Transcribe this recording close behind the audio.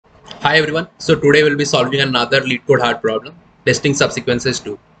Hi everyone. So today we'll be solving another LeetCode Hard problem, Distinct Subsequences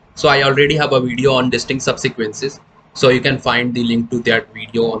 2. So I already have a video on distinct subsequences. So you can find the link to that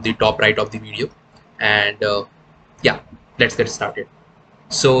video on the top right of the video. And yeah, let's get started.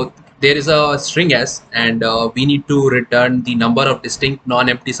 So there is a string S and we need to return the number of distinct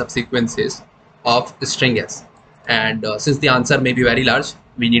non-empty subsequences of string S. And since the answer may be very large,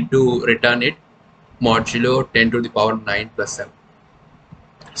 we need to return it modulo 10 to the power 9 plus 7.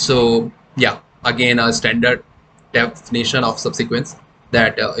 So yeah, again a standard definition of subsequence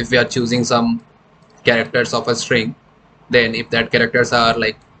that if we are choosing some characters of a string, then if that characters are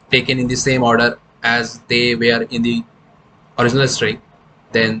like taken in the same order as they were in the original string,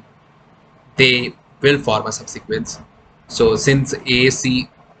 then they will form a subsequence. So since AC,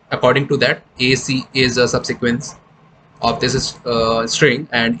 according to that, AC is a subsequence of this string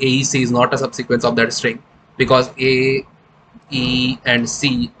and AEC is not a subsequence of that string because A, E and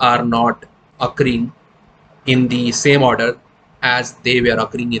C are not occurring in the same order as they were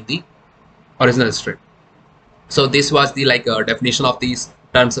occurring in the original string. So this was the definition of these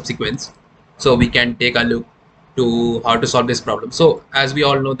term subsequence. So we can take a look to how to solve this problem. So as we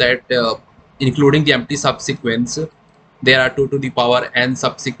all know that including the empty subsequence, there are 2 to the power n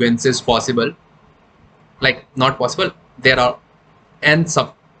subsequences possible. Like not possible, there are n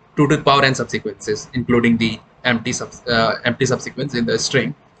 2 to the power n subsequences including the empty subsequence in the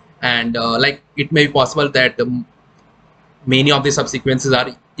string, and like it may be possible that many of the subsequences are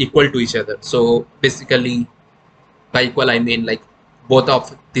equal to each other. So basically by equal I mean like both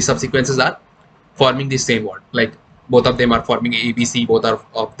of the subsequences are forming the same word, like both of them are forming ABC, both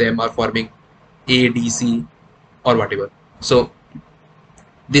of them are forming ADC or whatever. So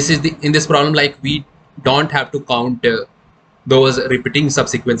this is in this problem, like we don't have to count those repeating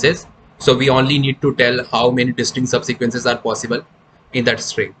subsequences. So we only need to tell how many distinct subsequences are possible in that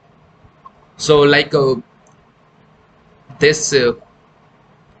string. So like the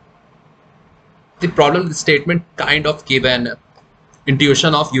problem statement kind of gave an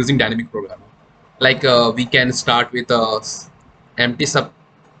intuition of using dynamic programming. Like we can start with a empty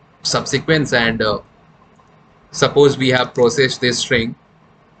subsequence and suppose we have processed this string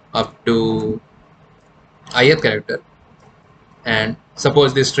up to ith character, and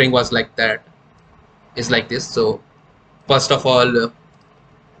suppose this string was like that, is like this. So first of all,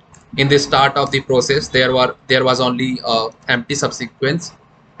 in the start of the process there was only empty subsequence,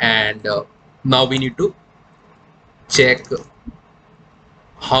 and now we need to check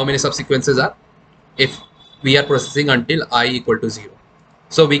how many subsequences are if we are processing until I equal to 0.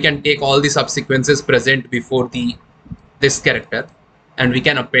 So we can take all the subsequences present before this character and we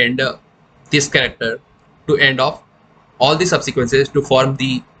can append this character to end of all the subsequences to form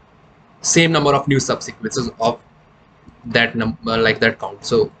the same number of new subsequences of that number, like that count.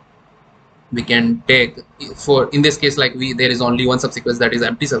 So we can take, for in this case, like there is only one subsequence, that is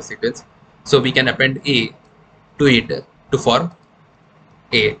empty subsequence. So we can append A to it to form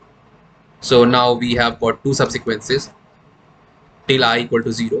A. So now we have got 2 subsequences till I equal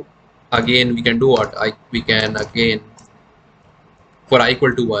to 0. Again we can do what? We can again, for I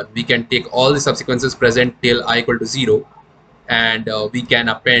equal to 1, we can take all the subsequences present till I equal to 0 and we can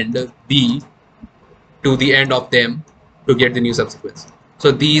append B to the end of them to get the new subsequence.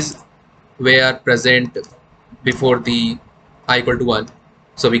 So these were present before the I equal to 1,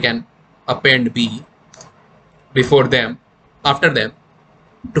 so we can append B before them, after them,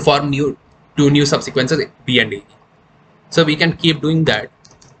 to form 2 new subsequences B and A. So we can keep doing that.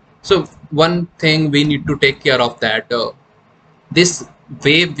 So one thing we need to take care of that this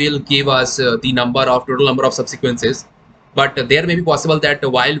way will give us the total number of subsequences, but there may be possible that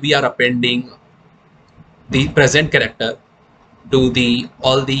while we are appending the present character to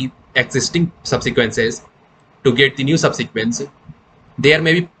all the existing subsequences to get the new subsequence, it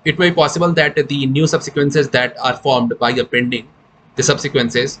may be possible that the new subsequences that are formed by appending the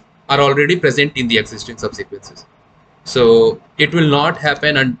subsequences are already present in the existing subsequences. So it will not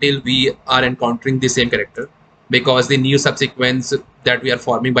happen until we are encountering the same character, because the new subsequence that we are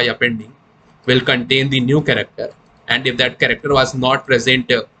forming by appending will contain the new character, and if that character was not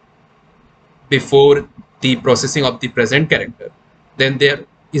present before the processing of the present character, then there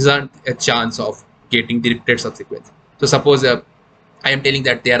isn't a chance of getting the repeated subsequence. So suppose I am telling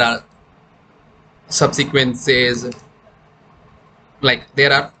that there are subsequences, like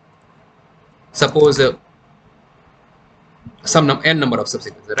there are, suppose some n number of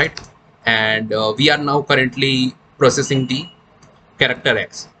subsequences, right? And we are now currently processing the character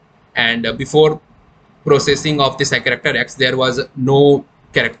X, and before processing of this character X there was no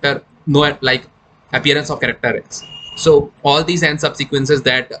appearance of character X. So all these n subsequences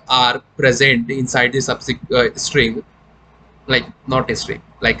that are present inside the string, like not a string,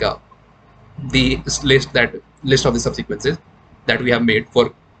 like the list of the subsequences that we have made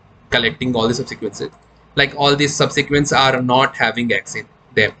for collecting all the subsequences, like all these subsequences are not having x in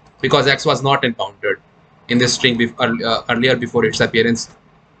them because x was not encountered in this string earlier before its appearance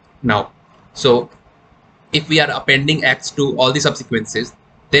now. So if we are appending x to all the subsequences,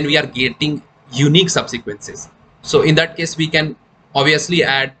 then we are getting unique subsequences. So in that case, we can obviously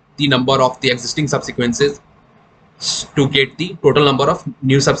add the number of the existing subsequences to get the total number of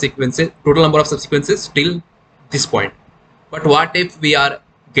subsequences till this point. But what if we are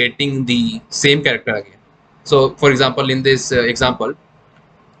getting the same character again? So for example, in this example,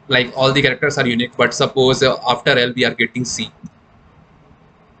 like all the characters are unique, but suppose after L we are getting C.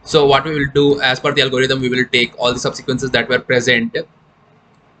 So what we will do, as per the algorithm, we will take all the subsequences that were present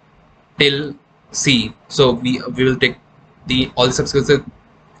till C. So we will take all the subsequences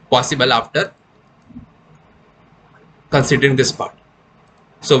possible after considering this part.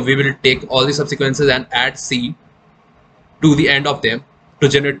 So we will take all the subsequences and add C to the end of them to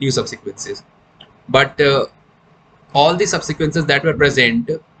generate new subsequences. But all the subsequences that were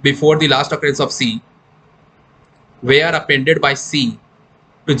present before the last occurrence of C were appended by C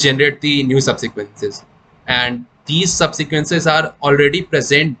to generate the new subsequences, and these subsequences are already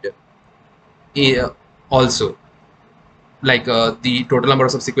present also, like the total number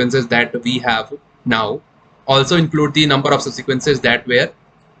of subsequences that we have now also include the number of subsequences that were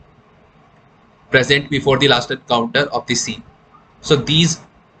present before the last encounter of the C. So these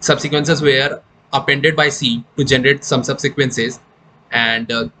subsequences were appended by C to generate some subsequences,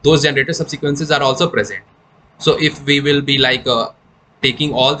 and those generated subsequences are also present. So if we will be like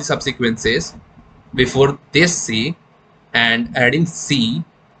taking all the subsequences before this C and adding C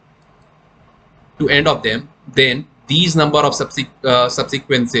to end of them, then these number of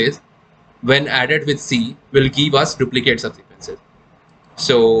subsequences when added with C will give us duplicate subsequences.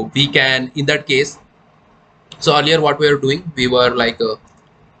 So we can, in that case, so earlier what we were doing, we were like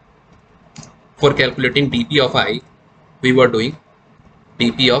for calculating dp of I, we were doing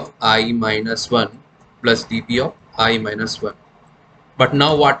dp of I minus 1 plus dp of I minus 1. But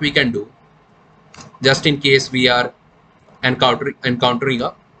now what we can do, just in case we are encountering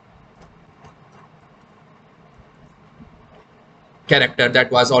a character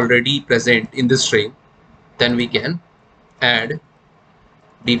that was already present in this string, then we can add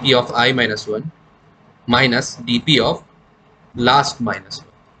dp of I minus 1 minus dp of last minus 1.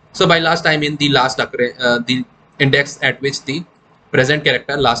 So by last I mean the last the index at which the present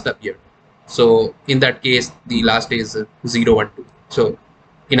character last appeared. So in that case the last is 0, 1, 2. So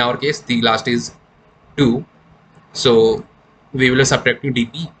in our case the last is 2. So we will be subtracting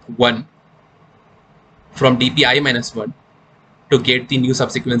dp 1 from dp I minus 1 to get the new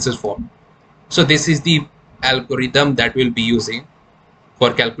subsequences formed. So this is the algorithm that we'll be using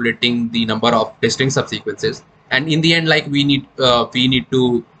for calculating the number of distinct subsequences. And in the end, like we need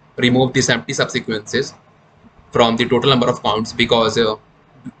to remove these empty subsequences from the total number of counts, because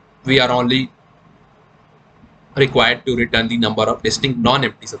we are only required to return the number of distinct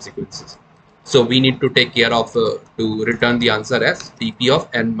non-empty subsequences. So we need to take care of to return the answer as dp of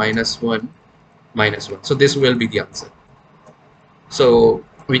n minus 1 minus 1. So this will be the answer. So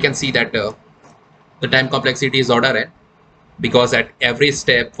we can see that the time complexity is order n, because at every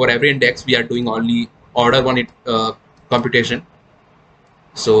step for every index we are doing only order 1 computation.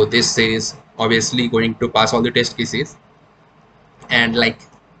 So this is obviously going to pass all the test cases, and like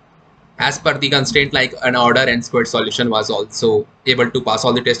as per the constraint, like an order n squared solution was also able to pass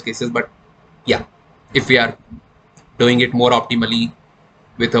all the test cases. But yeah, if we are doing it more optimally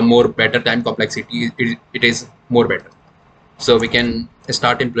with a more better time complexity, it is more better. So we can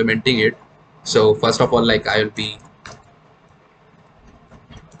start implementing it. So first of all, like I will be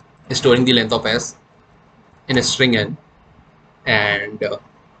storing the length of s in a string n, and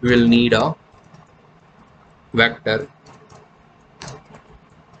we will need a vector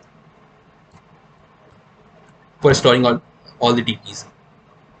for storing all the dps.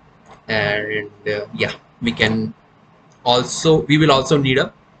 And yeah, we will also need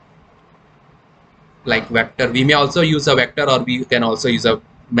a like vector. We may also use a vector, or we can also use a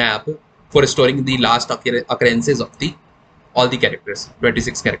map for storing the last occurrences of all the characters,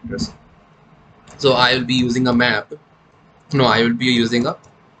 26 characters. So I will be using a map. No, I will be using a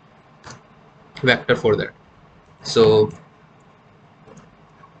vector for that. So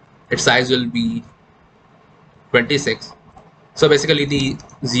its size will be 26. So basically the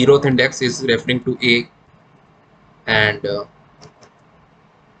 0th index is referring to A, and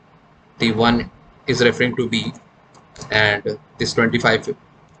the 1 is referring to B, and this 25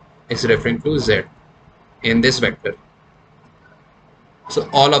 is referring to z in this vector. So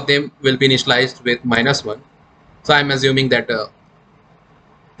all of them will be initialized with -1. So I'm assuming that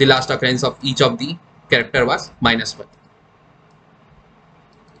the last occurrence of each of the character was -1.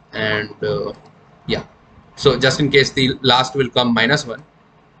 And yeah, so just in case the last will come -1,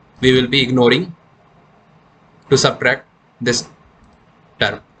 we will be ignoring to subtract this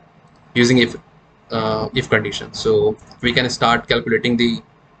term using if condition. So we can start calculating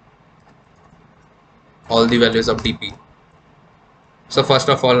all the values of dp. So first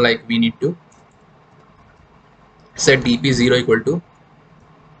of all, like, we need to set dp0 equal to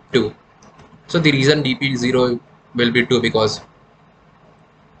 2. So the reason dp0 will be 2 because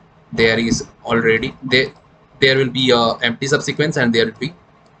there is already there will be a empty subsequence and there will be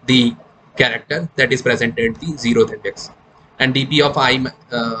the character that is present at the 0th index, and dp of I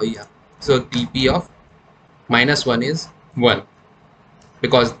so dp of -1 is 1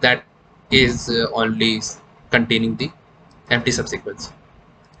 because that is only containing the empty subsequence.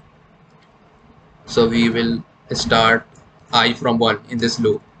 So we will start I from 1 in this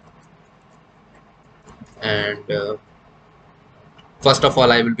loop, and first of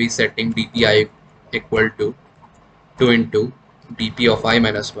all I will be setting dpi equal to 2 into dp of I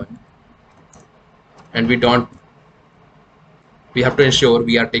 -1, and we have to ensure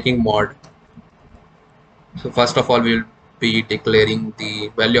we are taking mod. So first of all we will be declaring the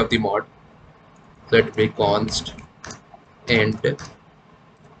value of the mod. Let it be const int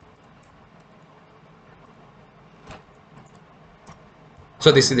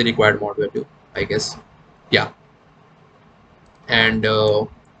so this is the required mod value, I guess. Yeah, and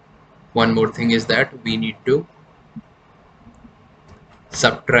one more thing is that we need to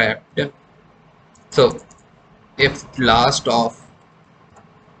subtract. So if last of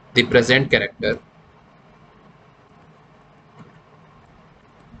the present character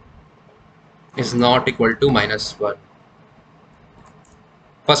is not equal to -1,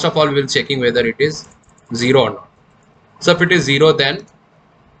 first of all we will checking whether it is 0 or not. So if it is 0, then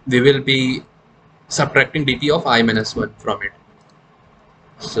we will be subtracting dp of I -1 from it.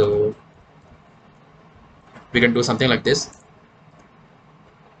 So we can do something like this.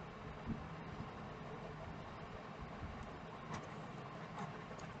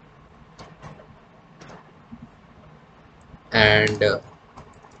 And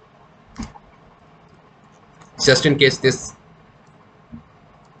just in case this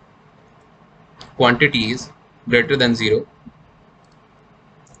quantity is greater than 0,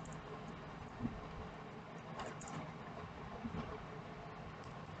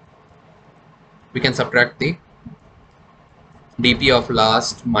 we can subtract the dp of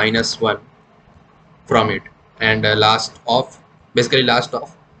last -1 from it, and last of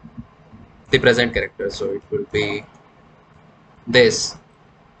the present character. So it will be this,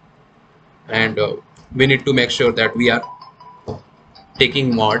 and we need to make sure that we are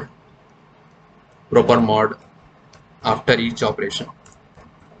taking proper mod after each operation.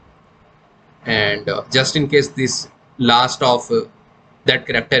 And just in case this last of that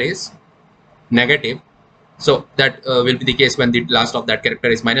character is negative, so that will be the case when the last of that character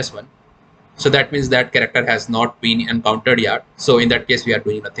is -1. So that means that character has not been encountered yet. So in that case we are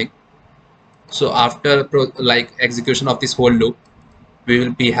doing nothing. So after execution of this whole loop, we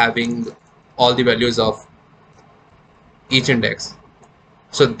will be having all the values of each index.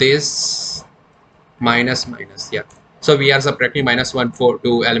 So this minus, yeah. So we are subtracting -1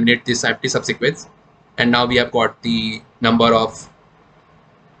 to eliminate this empty subsequence, and now we have got the number of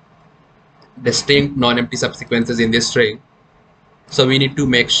distinct non-empty subsequences in this string. So we need to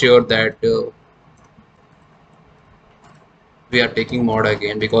make sure that we are taking mod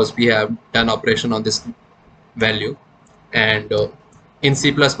again because we have done operation on this value. And in C++,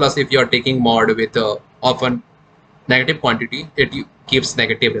 if you are taking mod with often negative quantity, it gives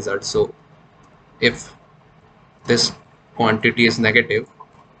negative results. So if this quantity is negative,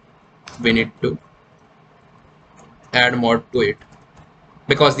 we need to add mod to it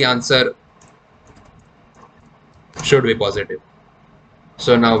because the answer should be positive.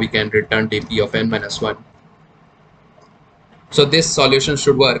 So now we can return dp of n-1. So this solution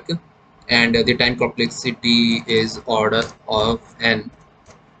should work, and the time complexity is order of n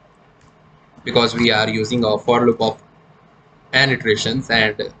because we are using a for loop of n iterations,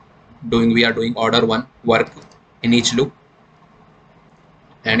 and we are doing order 1 work in each loop,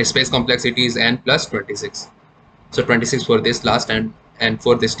 and space complexity is n plus 26. So 26 for this last and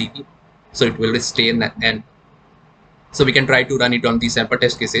for this dp, so it will stay in n. So we can try to run it on the sample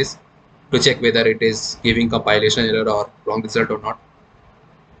test cases to check whether it is giving compilation error or wrong result or not.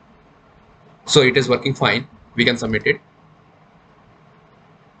 So it is working fine. we can submit it.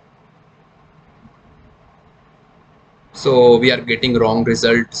 So we are getting wrong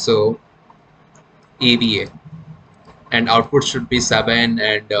result, so ABA, and output should be 7,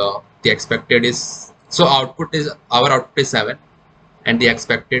 and the expected is, so our output is 7 and the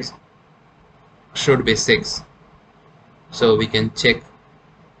expected should be 6. So we can check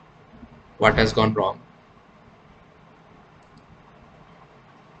what has gone wrong.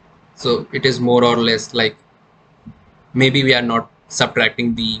 So it is more or less like maybe we are not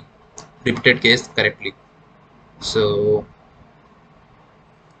subtracting the repeated case correctly. So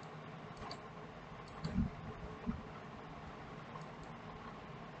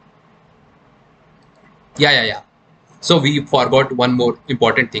yeah. So we forgot one more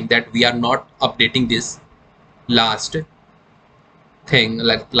important thing, that we are not updating this last thing,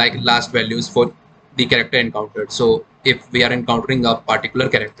 like last values for the character encountered. So if we are encountering a particular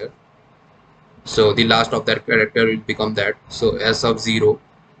character, so the last of that character will become that. So s of 0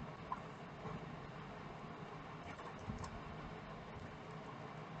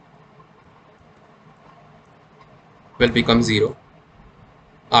 will become 0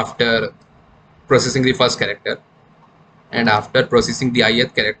 after processing the first character, and after processing the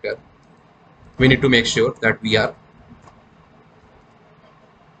ith character, we need to make sure that we are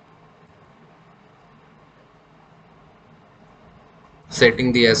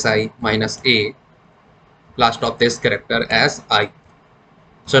setting the si minus a last of this character as I.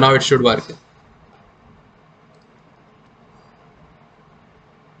 So now it should work.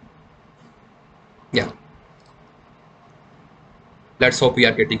 Yeah, let's hope we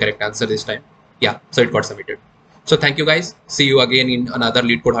are getting correct answer this time. Yeah, so it got submitted. So thank you guys. See you again in another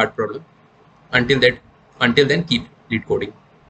LeetCode Hard problem. Until then, keep lead coding.